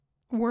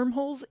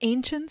Wormholes,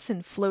 ancients,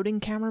 and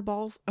floating camera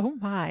balls. Oh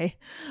my.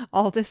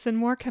 All this and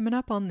more coming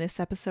up on this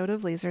episode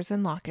of Lasers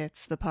and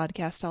Lockets, the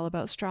podcast all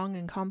about strong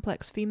and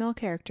complex female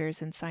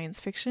characters in science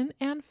fiction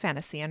and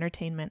fantasy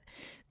entertainment.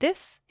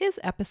 This is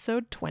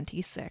episode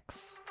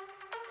 26.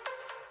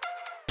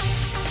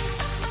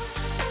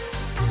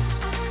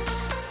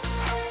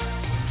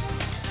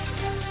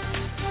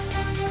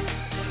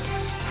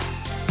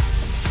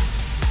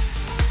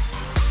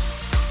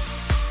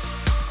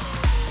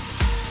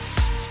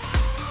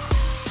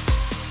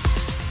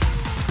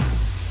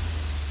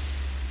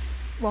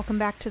 Welcome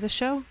back to the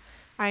show.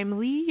 I'm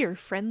Lee, your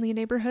friendly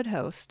neighborhood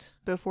host.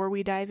 Before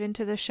we dive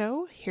into the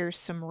show, here's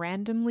some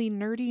randomly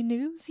nerdy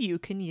news you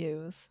can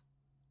use.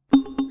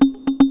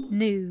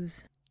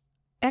 News.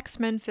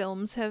 X-Men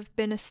films have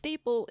been a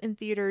staple in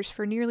theaters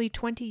for nearly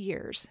 20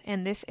 years,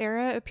 and this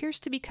era appears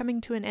to be coming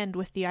to an end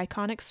with the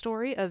iconic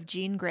story of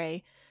Jean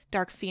Grey,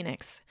 Dark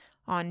Phoenix,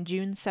 on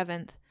June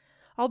 7th.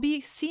 I'll be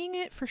seeing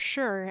it for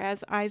sure,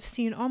 as I've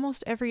seen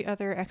almost every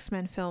other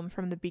X-Men film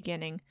from the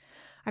beginning.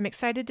 I'm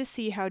excited to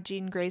see how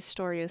Jean Grey's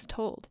story is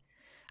told.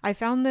 I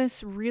found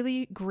this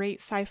really great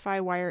Sci-Fi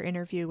Wire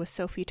interview with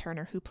Sophie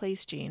Turner, who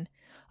plays Jean.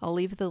 I'll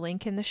leave the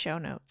link in the show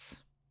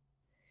notes.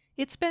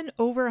 It's been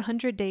over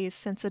 100 days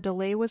since a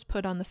delay was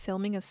put on the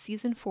filming of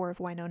Season 4 of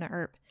Wynonna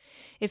Earp.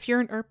 If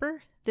you're an Earper,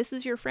 this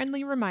is your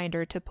friendly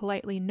reminder to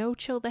politely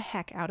no-chill the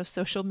heck out of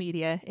social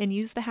media and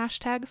use the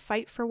hashtag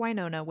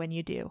 #FightForWynonna when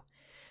you do.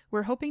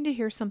 We're hoping to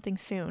hear something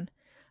soon.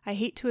 I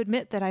hate to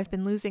admit that I've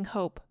been losing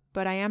hope,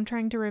 but I am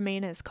trying to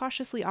remain as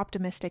cautiously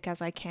optimistic as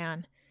I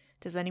can.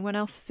 Does anyone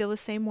else feel the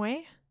same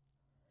way?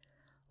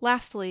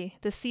 Lastly,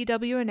 the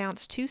CW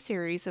announced 2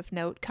 series of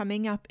note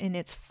coming up in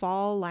its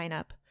fall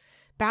lineup: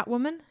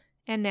 Batwoman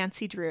and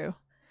Nancy Drew.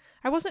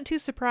 I wasn't too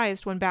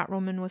surprised when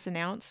Batwoman was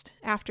announced,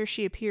 after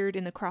she appeared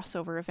in the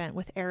crossover event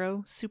with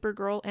Arrow,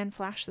 Supergirl, and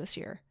Flash this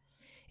year.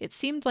 It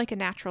seemed like a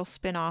natural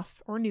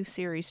spin-off or new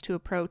series to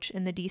approach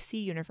in the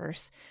DC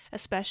universe,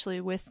 especially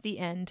with the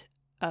end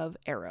of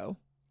Arrow.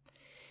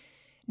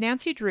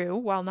 Nancy Drew,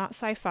 while not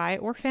sci-fi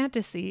or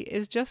fantasy,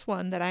 is just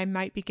one that I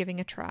might be giving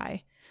a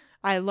try.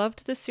 I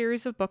loved this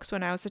series of books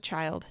when I was a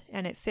child,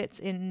 and it fits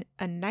in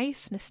a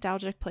nice,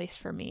 nostalgic place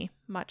for me,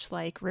 much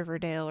like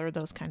Riverdale or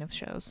those kind of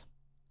shows.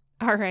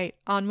 Alright,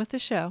 on with the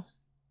show.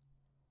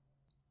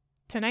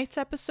 Tonight's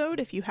episode,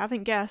 if you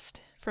haven't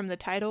guessed, from the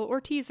title or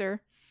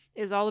teaser,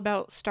 is all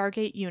about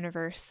Stargate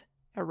Universe,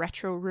 a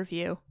retro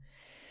review.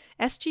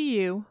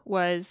 SGU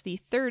was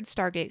the 3rd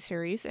Stargate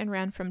series and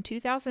ran from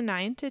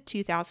 2009 to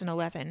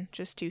 2011,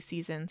 just 2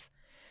 seasons.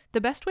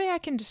 The best way I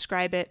can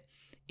describe it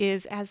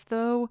is as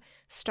though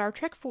Star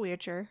Trek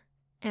Voyager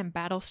and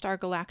Battlestar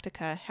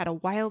Galactica had a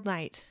wild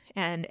night,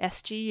 and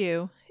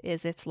SGU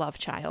is its love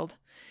child.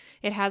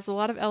 It has a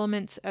lot of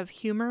elements of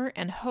humor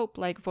and hope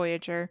like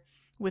Voyager,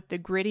 with the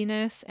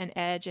grittiness and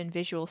edge and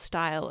visual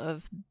style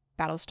of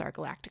Battlestar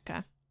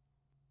Galactica.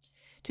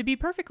 To be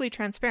perfectly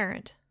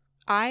transparent,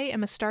 I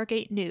am a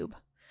Stargate noob.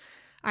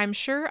 I'm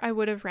sure I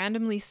would have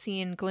randomly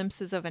seen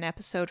glimpses of an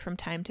episode from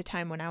time to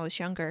time when I was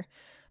younger,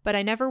 but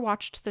I never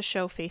watched the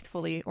show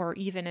faithfully or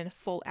even in a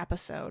full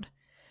episode.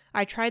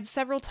 I tried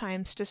several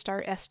times to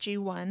start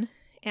SG-1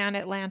 and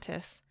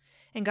Atlantis,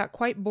 and got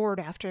quite bored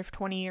after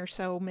 20 or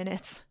so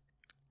minutes.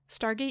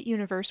 Stargate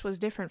Universe was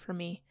different for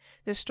me.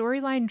 The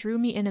storyline drew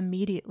me in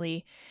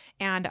immediately,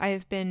 and I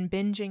have been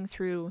binging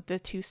through the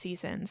 2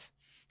 seasons.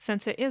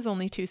 Since it is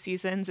only 2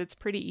 seasons, it's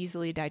pretty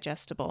easily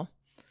digestible.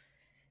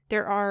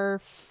 There are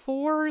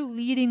 4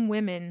 leading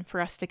women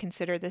for us to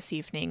consider this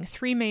evening,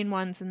 3 main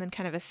ones and then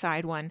kind of a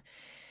side one: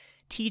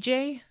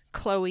 TJ,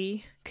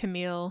 Chloe,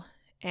 Camile,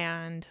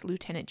 and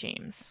Lieutenant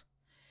James.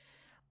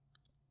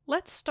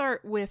 Let's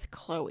start with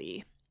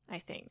Chloe, I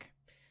think.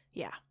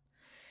 Yeah.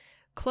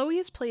 Chloe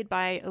is played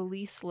by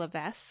Elise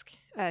Levesque,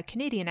 a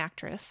Canadian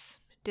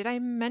actress. Did I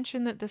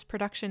mention that this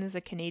production is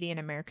a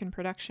Canadian-American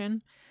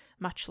production?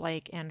 Much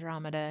like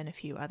Andromeda and a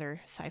few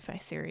other sci-fi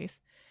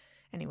series.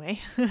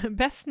 Anyway,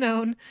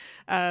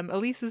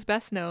 Elise is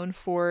best known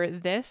for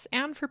this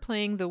and for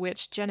playing the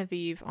witch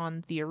Genevieve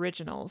on The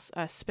Originals,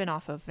 a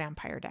spin-off of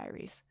Vampire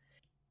Diaries.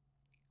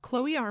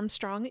 Chloe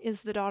Armstrong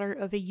is the daughter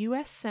of a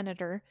U.S.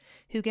 senator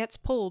who gets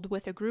pulled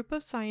with a group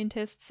of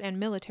scientists and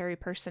military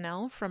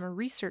personnel from a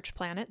research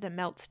planet that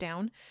melts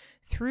down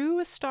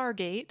through a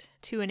Stargate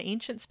to an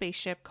ancient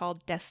spaceship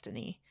called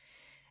Destiny.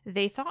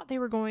 They thought they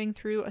were going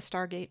through a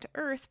Stargate to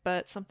Earth,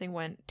 but something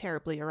went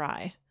terribly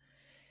awry.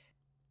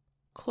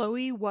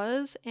 Chloe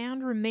was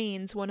and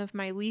remains one of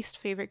my least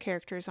favorite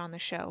characters on the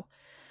show.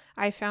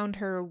 I found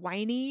her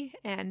whiny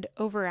and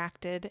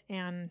overacted,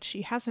 and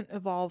she hasn't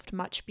evolved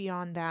much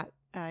beyond that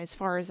as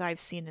far as I've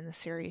seen in the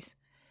series.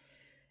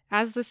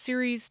 As the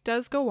series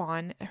does go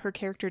on, her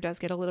character does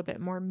get a little bit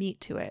more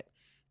meat to it.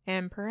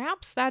 And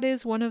perhaps that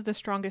is one of the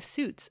strongest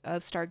suits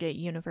of Stargate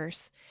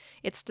Universe,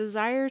 its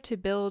desire to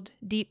build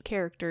deep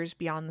characters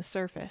beyond the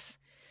surface.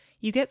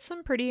 You get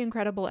some pretty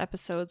incredible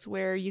episodes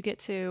where you get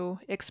to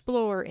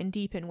explore and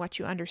deepen what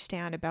you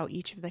understand about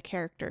each of the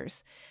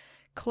characters.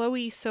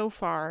 Chloe so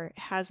far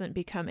hasn't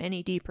become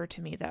any deeper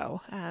to me,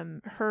 though.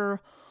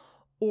 Her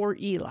or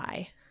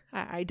Eli.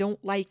 I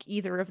don't like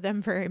either of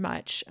them very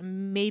much.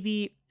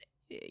 Maybe,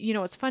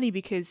 it's funny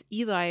because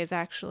Eli is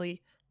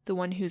actually the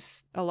one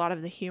who's a lot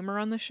of the humor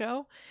on the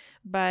show,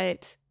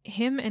 but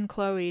him and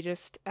Chloe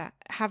just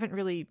haven't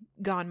really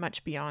gone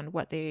much beyond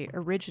what they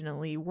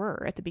originally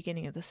were at the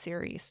beginning of the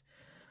series.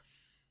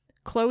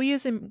 Chloe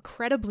is an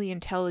incredibly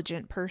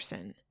intelligent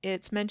person.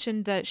 It's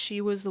mentioned that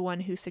she was the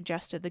one who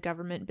suggested the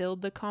government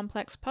build the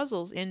complex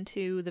puzzles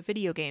into the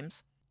video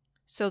games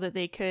so that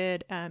they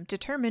could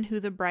determine who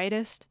the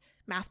brightest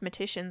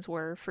mathematicians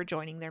were for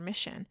joining their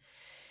mission.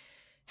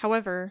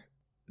 However,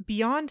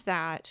 beyond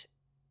that,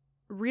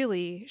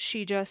 really,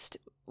 she just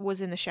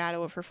was in the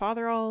shadow of her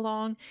father all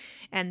along,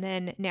 and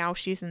then now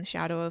she's in the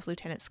shadow of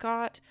Lieutenant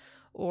Scott,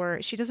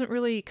 or she doesn't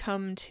really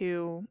come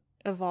to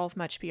evolve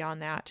much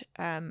beyond that.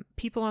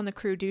 People on the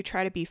crew do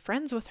try to be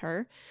friends with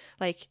her,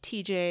 like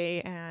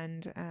TJ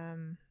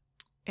and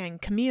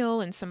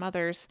Camile and some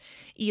others.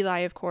 Eli,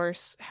 of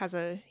course, has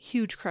a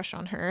huge crush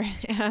on her,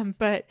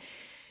 but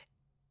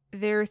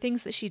there are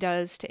things that she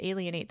does to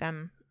alienate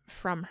them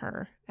from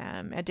her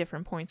at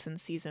different points in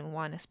season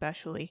 1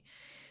 especially.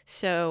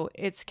 So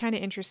it's kind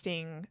of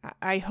interesting.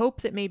 I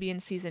hope that maybe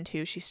in season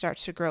 2 she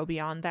starts to grow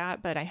beyond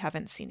that, but I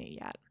haven't seen it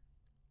yet.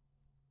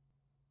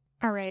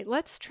 All right,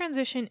 let's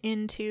transition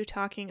into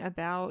talking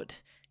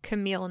about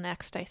Camile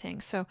next, I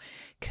think. So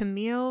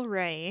Camile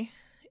Ray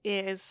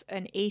is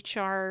an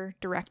HR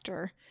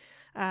director,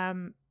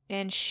 and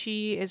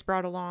she is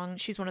brought along.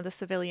 She's one of the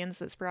civilians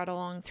that's brought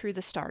along through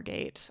the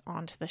Stargate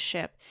onto the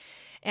ship.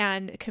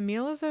 And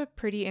Camile is a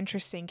pretty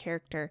interesting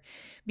character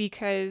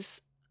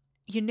because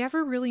you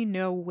never really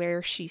know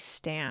where she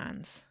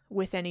stands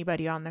with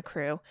anybody on the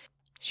crew.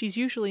 She's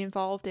usually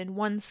involved in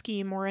one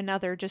scheme or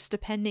another, just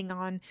depending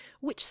on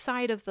which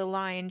side of the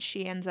line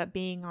she ends up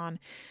being on.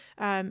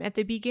 At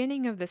the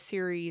beginning of the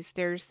series,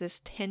 there's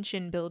this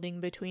tension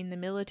building between the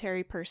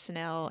military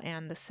personnel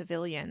and the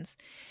civilians.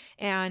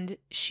 And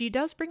she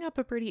does bring up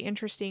a pretty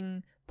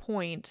interesting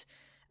point.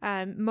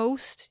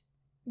 Most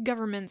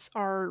governments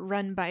are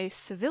run by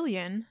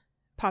civilian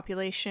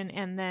population,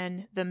 and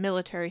then the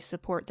military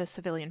support the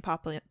civilian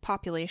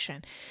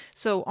population.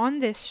 So on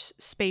this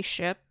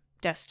spaceship,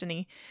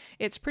 Destiny,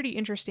 it's pretty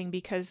interesting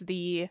because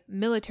the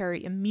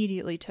military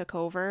immediately took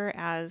over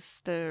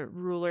as the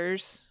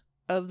rulers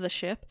of the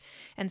ship,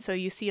 and so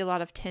you see a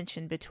lot of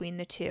tension between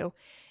the two.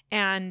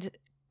 And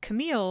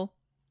Camile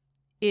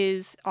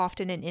is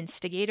often an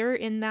instigator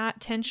in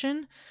that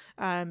tension.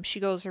 She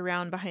goes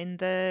around behind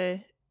the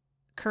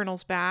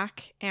colonel's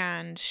back,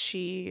 and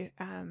she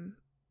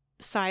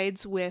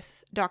sides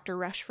with Dr.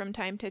 Rush from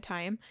time to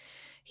time.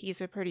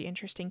 He's a pretty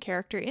interesting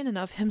character in and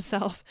of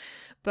himself,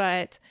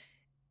 but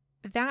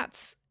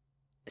that's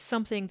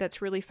something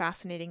that's really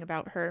fascinating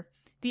about her.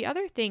 The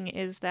other thing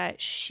is that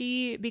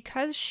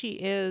because she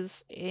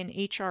is an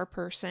HR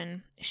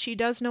person, she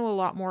does know a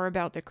lot more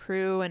about the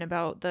crew and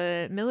about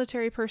the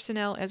military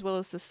personnel as well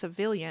as the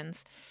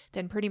civilians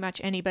than pretty much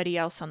anybody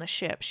else on the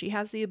ship. She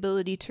has the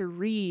ability to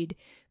read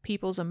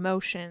people's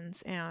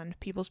emotions and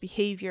people's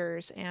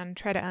behaviors and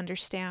try to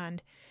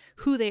understand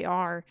who they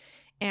are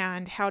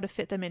and how to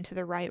fit them into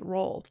the right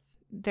role.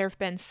 There have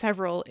been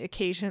several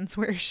occasions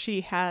where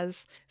she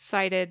has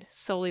sided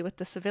solely with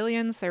the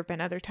civilians. There have been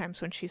other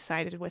times when she's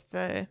sided with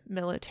the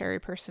military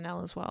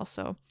personnel as well.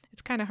 So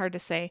it's kind of hard to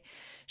say.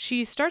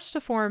 She starts to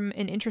form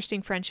an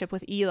interesting friendship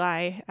with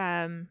Eli,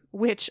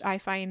 which I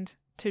find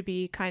to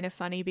be kind of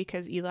funny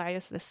because Eli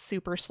is this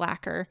super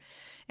slacker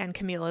and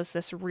Camile is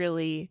this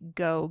really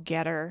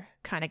go-getter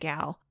kind of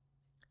gal.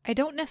 I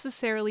don't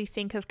necessarily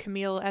think of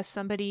Camile as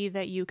somebody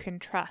that you can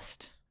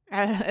trust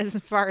as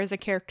far as a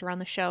character on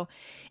the show.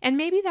 And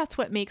maybe that's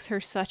what makes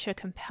her such a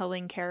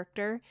compelling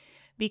character,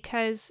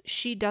 because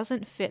she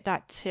doesn't fit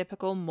that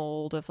typical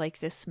mold of like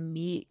this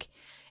meek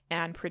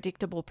and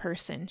predictable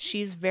person.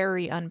 She's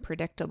very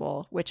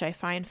unpredictable, which I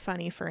find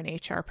funny for an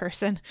HR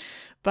person,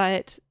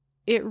 but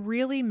it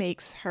really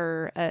makes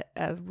her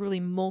a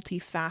really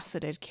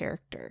multifaceted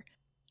character.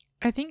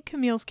 I think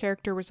Camile's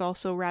character was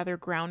also rather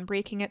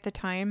groundbreaking at the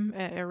time,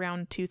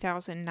 around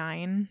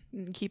 2009.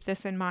 Keep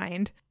this in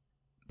mind.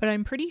 But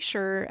I'm pretty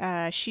sure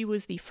she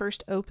was the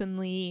first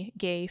openly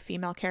gay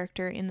female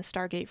character in the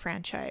Stargate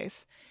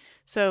franchise.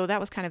 So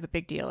that was kind of a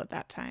big deal at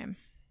that time.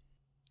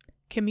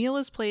 Camile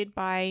is played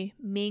by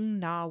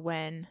Ming-Na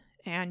Wen,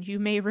 and you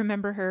may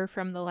remember her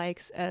from the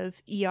likes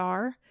of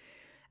ER.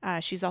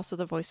 She's also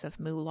the voice of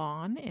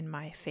Mulan in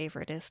my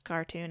favoriteest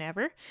cartoon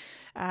ever,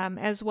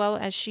 as well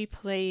as she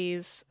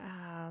plays,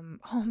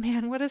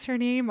 what is her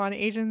name on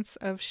Agents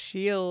of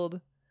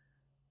S.H.I.E.L.D.?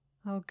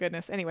 Oh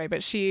goodness. Anyway,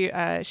 but she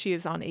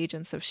is on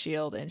Agents of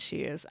S.H.I.E.L.D. and she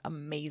is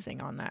amazing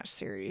on that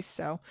series.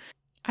 So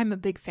I'm a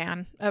big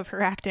fan of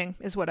her acting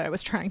is what I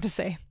was trying to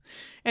say.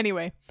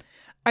 Anyway,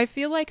 I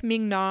feel like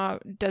Ming-Na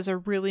does a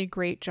really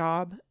great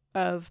job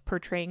of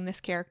portraying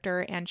this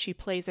character, and she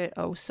plays it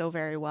oh so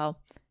very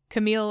well.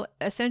 Camile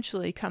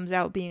essentially comes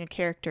out being a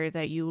character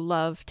that you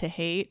love to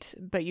hate,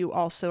 but you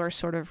also are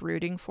sort of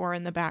rooting for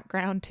in the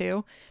background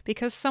too,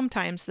 because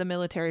sometimes the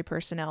military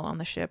personnel on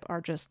the ship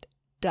are just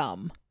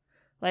dumb.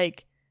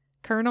 Like,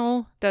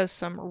 Colonel does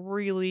some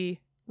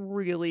really,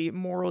 really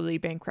morally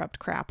bankrupt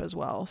crap as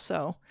well.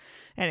 So,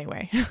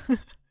 anyway.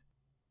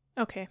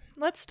 Okay,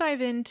 let's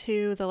dive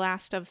into the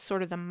last of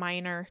sort of the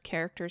minor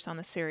characters on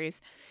the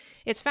series.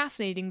 It's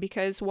fascinating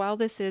because while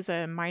this is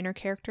a minor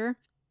character,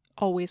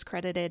 always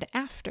credited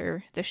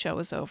after the show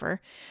is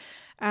over,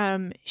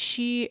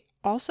 she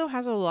also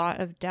has a lot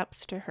of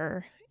depth to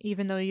her,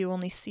 even though you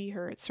only see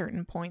her at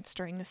certain points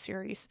during the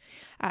series.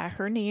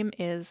 Her name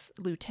is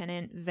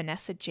Lieutenant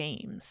Vanessa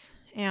James,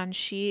 and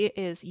she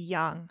is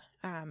young.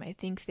 I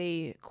think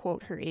they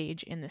quote her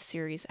age in the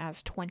series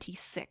as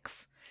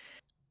 26.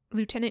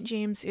 Lieutenant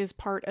James is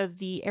part of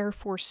the Air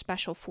Force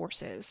Special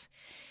Forces,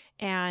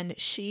 and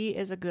she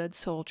is a good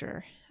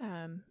soldier.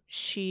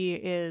 She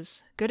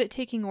is good at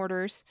taking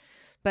orders,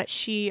 but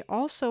she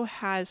also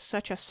has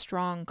such a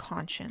strong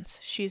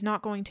conscience. She's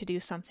not going to do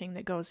something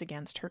that goes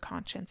against her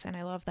conscience, and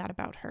I love that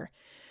about her.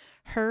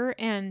 Her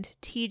and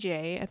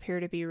TJ appear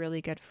to be really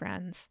good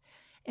friends,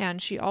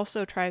 and she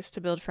also tries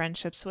to build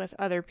friendships with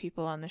other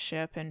people on the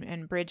ship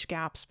and bridge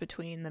gaps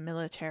between the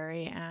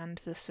military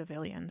and the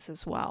civilians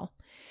as well.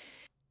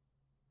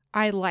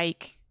 I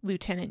like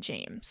Lieutenant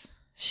James.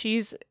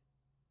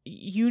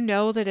 You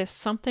know that if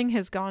something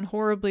has gone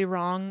horribly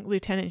wrong,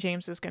 Lieutenant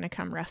James is going to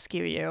come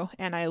rescue you,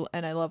 and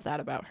I love that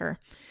about her.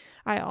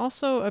 I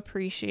also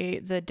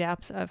appreciate the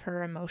depth of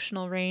her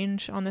emotional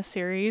range on the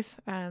series.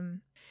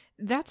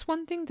 That's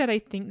one thing that I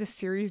think the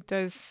series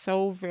does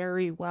so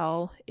very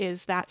well,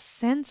 is that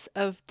sense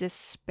of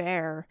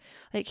despair.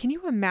 Like, can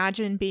you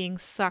imagine being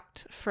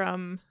sucked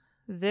from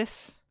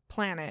this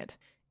planet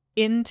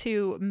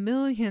into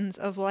millions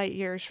of light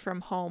years from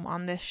home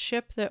on this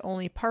ship that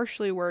only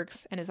partially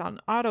works and is on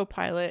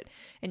autopilot,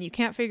 and you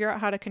can't figure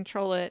out how to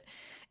control it,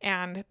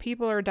 and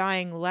people are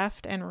dying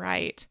left and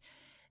right,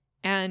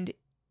 and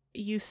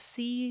you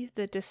see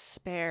the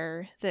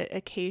despair that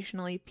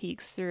occasionally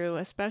peeks through,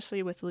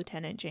 especially with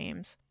Lieutenant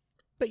James.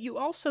 But you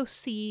also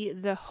see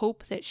the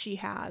hope that she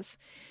has.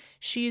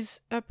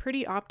 She's a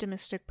pretty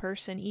optimistic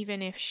person,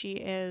 even if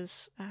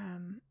she's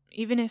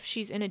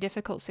in a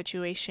difficult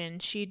situation.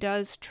 She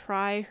does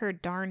try her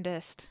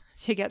darndest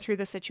to get through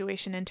the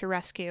situation and to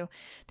rescue.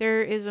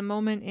 There is a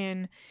moment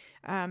in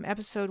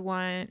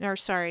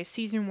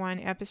season 1,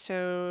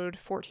 episode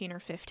 14 or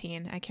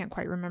 15. I can't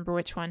quite remember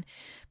which one,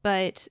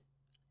 but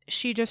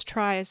she just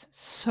tries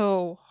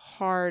so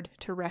hard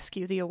to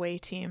rescue the away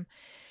team.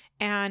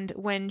 And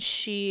when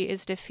she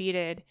is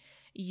defeated,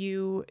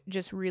 you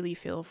just really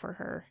feel for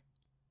her.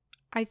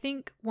 I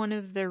think one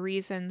of the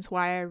reasons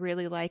why I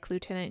really like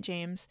Lieutenant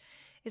James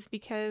is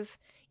because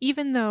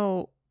even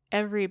though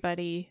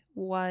everybody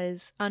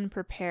was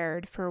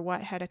unprepared for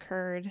what had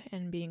occurred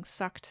and being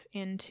sucked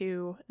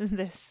into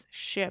this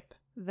ship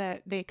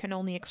that they can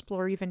only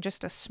explore even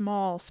just a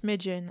small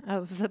smidgen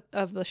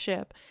of the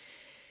ship,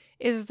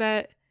 is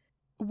that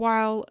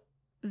while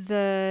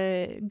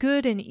the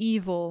good and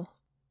evil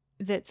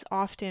that's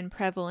often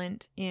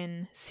prevalent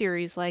in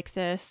series like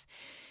this,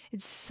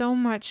 it's so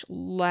much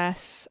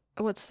less,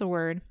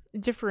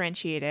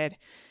 differentiated.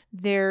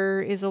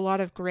 There is a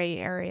lot of gray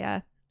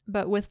area.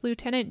 But with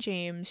Lieutenant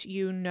James,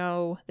 you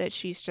know that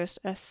she's just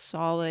a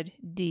solid,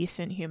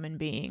 decent human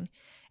being.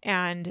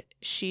 And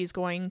she's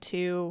going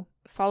to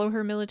follow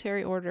her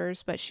military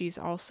orders, but she's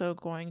also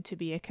going to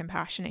be a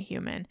compassionate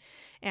human.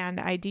 And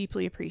I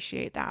deeply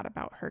appreciate that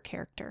about her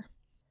character.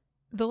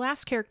 The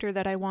last character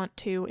that I want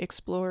to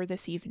explore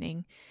this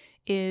evening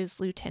is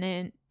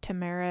Lieutenant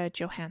Tamara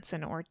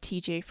Johansson, or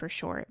TJ for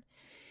short.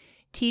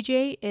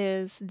 TJ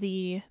is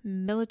the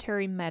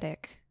military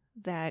medic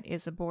that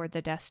is aboard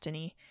the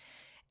Destiny,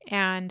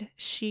 and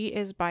she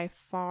is by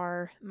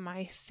far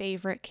my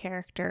favorite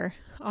character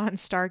on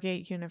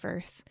Stargate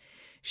Universe.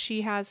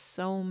 She has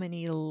so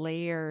many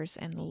layers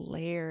and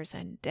layers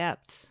and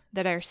depths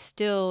that are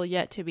still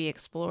yet to be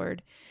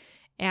explored,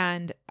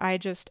 and I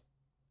just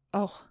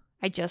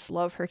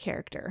love her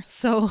character.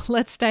 So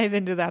let's dive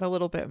into that a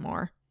little bit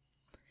more.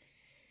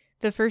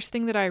 The first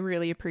thing that I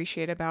really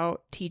appreciate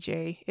about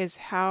TJ is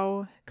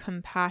how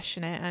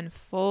compassionate and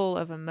full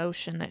of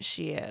emotion that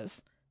she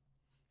is.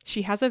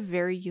 She has a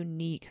very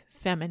unique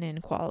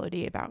feminine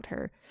quality about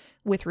her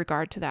with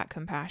regard to that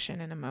compassion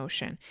and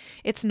emotion.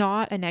 It's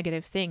not a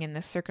negative thing in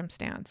this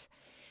circumstance.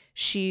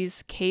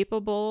 She's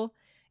capable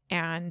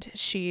and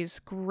she's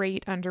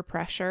great under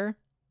pressure,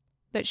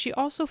 but she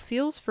also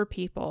feels for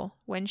people.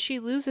 When she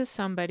loses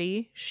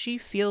somebody, she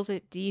feels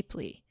it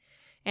deeply.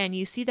 And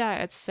you see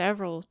that at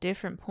several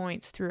different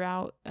points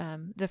throughout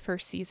the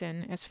first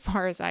season, as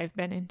far as I've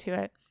been into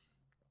it.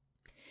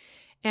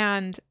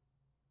 And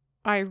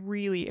I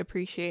really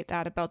appreciate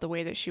that about the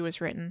way that she was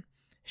written.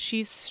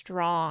 She's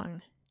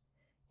strong,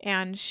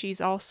 and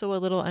she's also a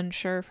little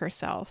unsure of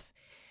herself.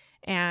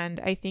 And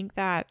I think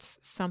that's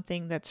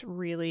something that's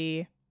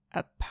really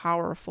a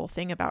powerful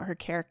thing about her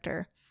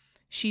character.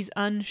 She's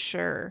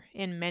unsure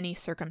in many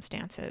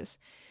circumstances,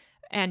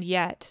 and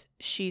yet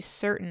she's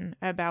certain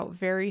about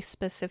very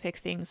specific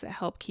things that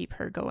help keep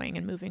her going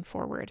and moving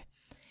forward.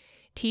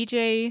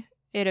 TJ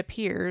it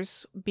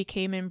appears,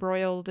 became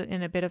embroiled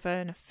in a bit of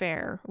an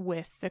affair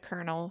with the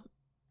Colonel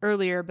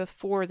earlier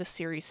before the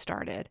series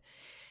started.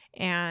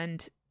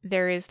 And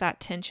there is that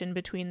tension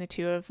between the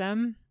two of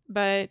them,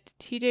 but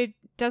TJ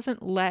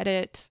doesn't let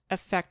it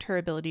affect her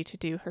ability to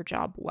do her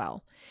job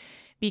well.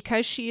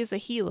 Because she is a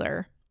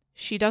healer,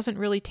 she doesn't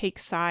really take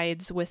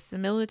sides with the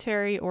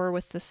military or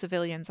with the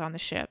civilians on the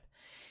ship.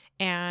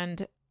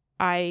 And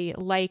I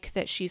like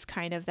that she's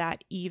kind of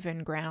that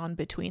even ground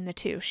between the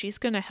two. She's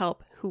going to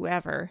help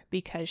whoever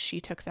because she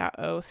took that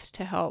oath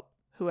to help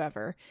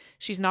whoever.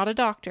 She's not a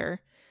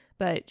doctor,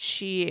 but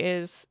she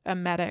is a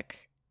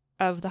medic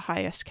of the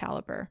highest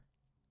caliber.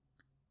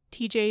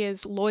 TJ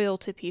is loyal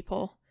to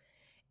people,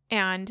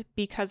 and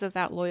because of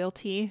that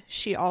loyalty,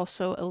 she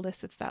also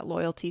elicits that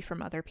loyalty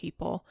from other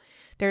people.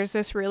 There's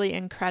this really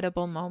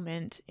incredible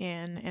moment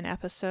in an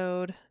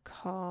episode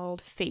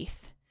called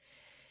Faith,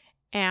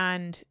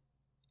 and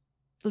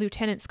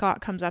Lieutenant Scott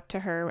comes up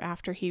to her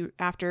after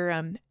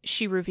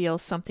she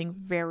reveals something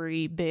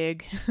very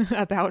big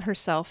about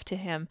herself to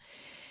him.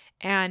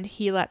 And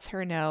he lets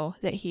her know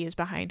that he is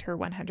behind her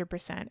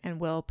 100% and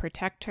will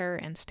protect her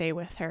and stay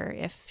with her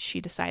if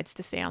she decides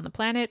to stay on the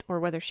planet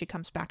or whether she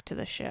comes back to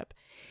the ship.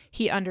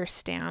 He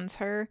understands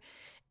her.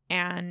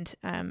 And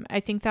I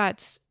think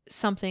that's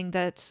something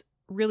that's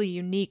really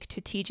unique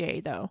to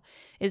TJ, though,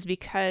 is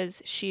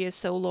because she is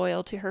so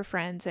loyal to her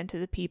friends and to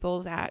the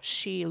people that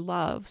she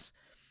loves,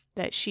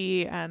 that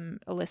she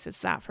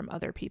elicits that from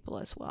other people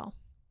as well.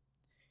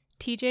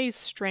 TJ's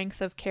strength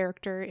of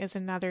character is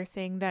another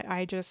thing that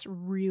I just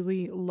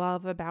really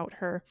love about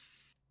her.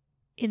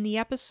 In the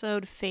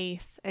episode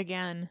Faith,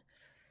 again,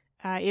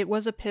 it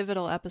was a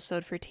pivotal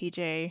episode for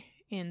TJ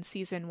in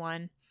season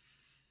 1.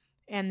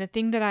 And the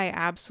thing that I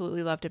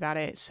absolutely loved about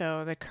it,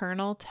 so the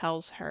Colonel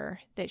tells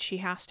her that she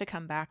has to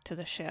come back to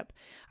the ship.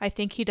 I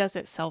think he does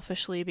it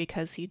selfishly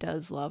because he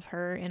does love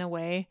her in a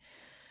way,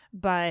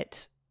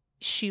 but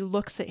she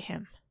looks at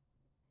him.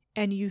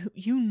 And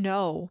you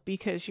know,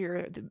 because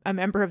you're a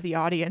member of the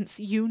audience,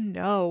 you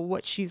know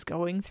what she's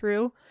going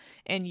through,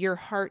 and your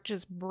heart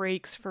just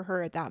breaks for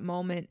her at that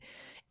moment.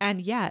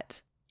 And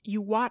yet, you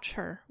watch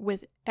her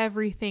with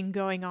everything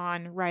going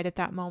on right at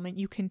that moment.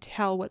 You can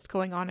tell what's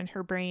going on in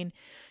her brain.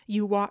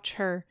 You watch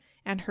her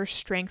and her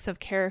strength of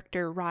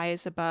character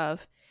rise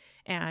above,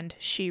 and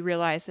she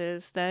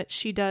realizes that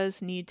she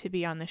does need to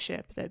be on the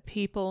ship, that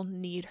people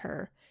need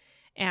her,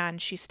 and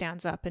she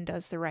stands up and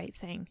does the right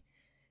thing.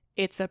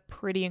 It's a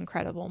pretty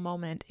incredible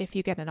moment if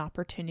you get an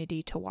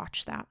opportunity to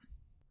watch that.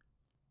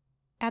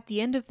 At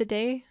the end of the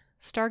day,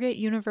 Stargate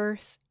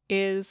Universe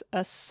is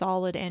a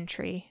solid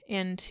entry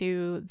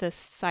into the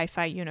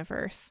sci-fi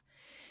universe.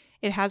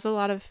 It has a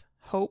lot of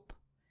hope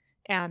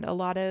and a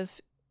lot of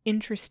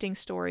interesting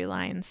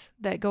storylines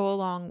that go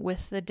along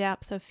with the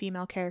depth of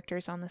female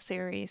characters on the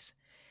series.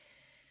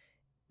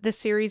 The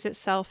series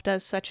itself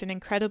does such an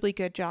incredibly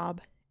good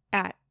job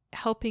at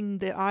helping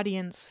the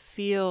audience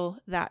feel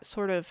that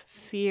sort of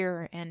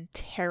fear and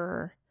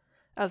terror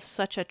of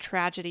such a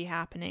tragedy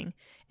happening,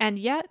 and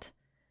yet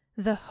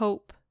the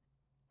hope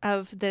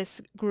of this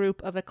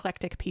group of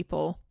eclectic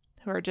people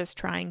who are just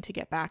trying to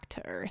get back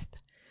to Earth.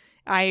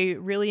 I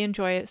really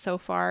enjoy it so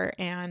far,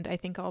 and I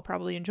think I'll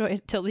probably enjoy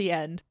it till the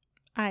end.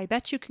 I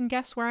bet you can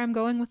guess where I'm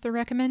going with the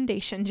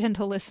recommendation,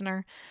 gentle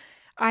listener.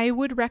 I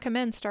would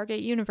recommend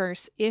Stargate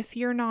Universe if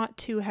you're not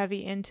too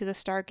heavy into the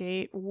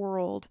Stargate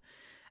world.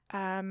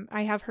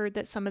 I have heard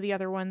that some of the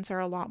other ones are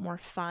a lot more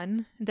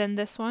fun than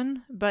this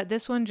one, but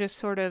this one just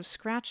sort of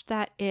scratched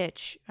that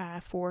itch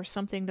for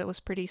something that was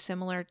pretty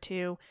similar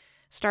to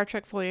Star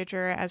Trek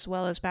Voyager as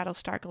well as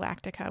Battlestar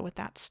Galactica with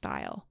that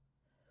style.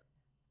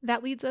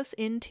 That leads us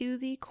into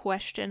the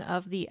question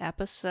of the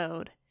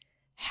episode.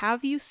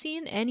 Have you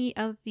seen any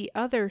of the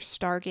other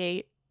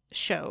Stargate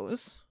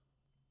shows?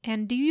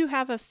 And do you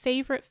have a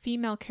favorite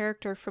female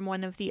character from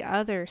one of the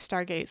other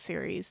Stargate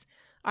series?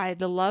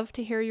 I'd love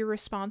to hear your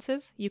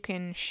responses. You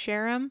can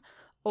share them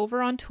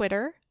over on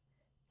Twitter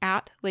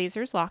at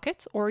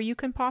LasersLockets, or you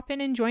can pop in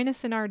and join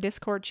us in our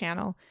Discord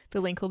channel. The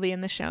link will be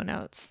in the show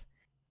notes.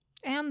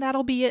 And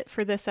that'll be it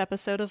for this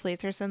episode of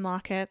Lasers and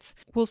Lockets.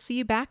 We'll see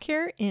you back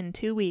here in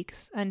 2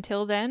 weeks.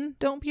 Until then,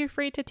 don't be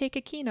afraid to take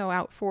a Kino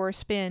out for a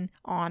spin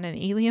on an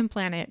alien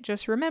planet.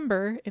 Just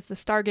remember, if the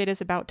Stargate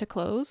is about to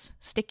close,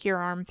 stick your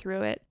arm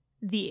through it.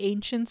 The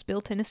ancients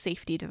built in a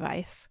safety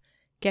device.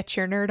 Get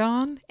your nerd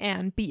on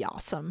and be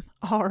awesome.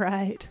 All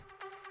right.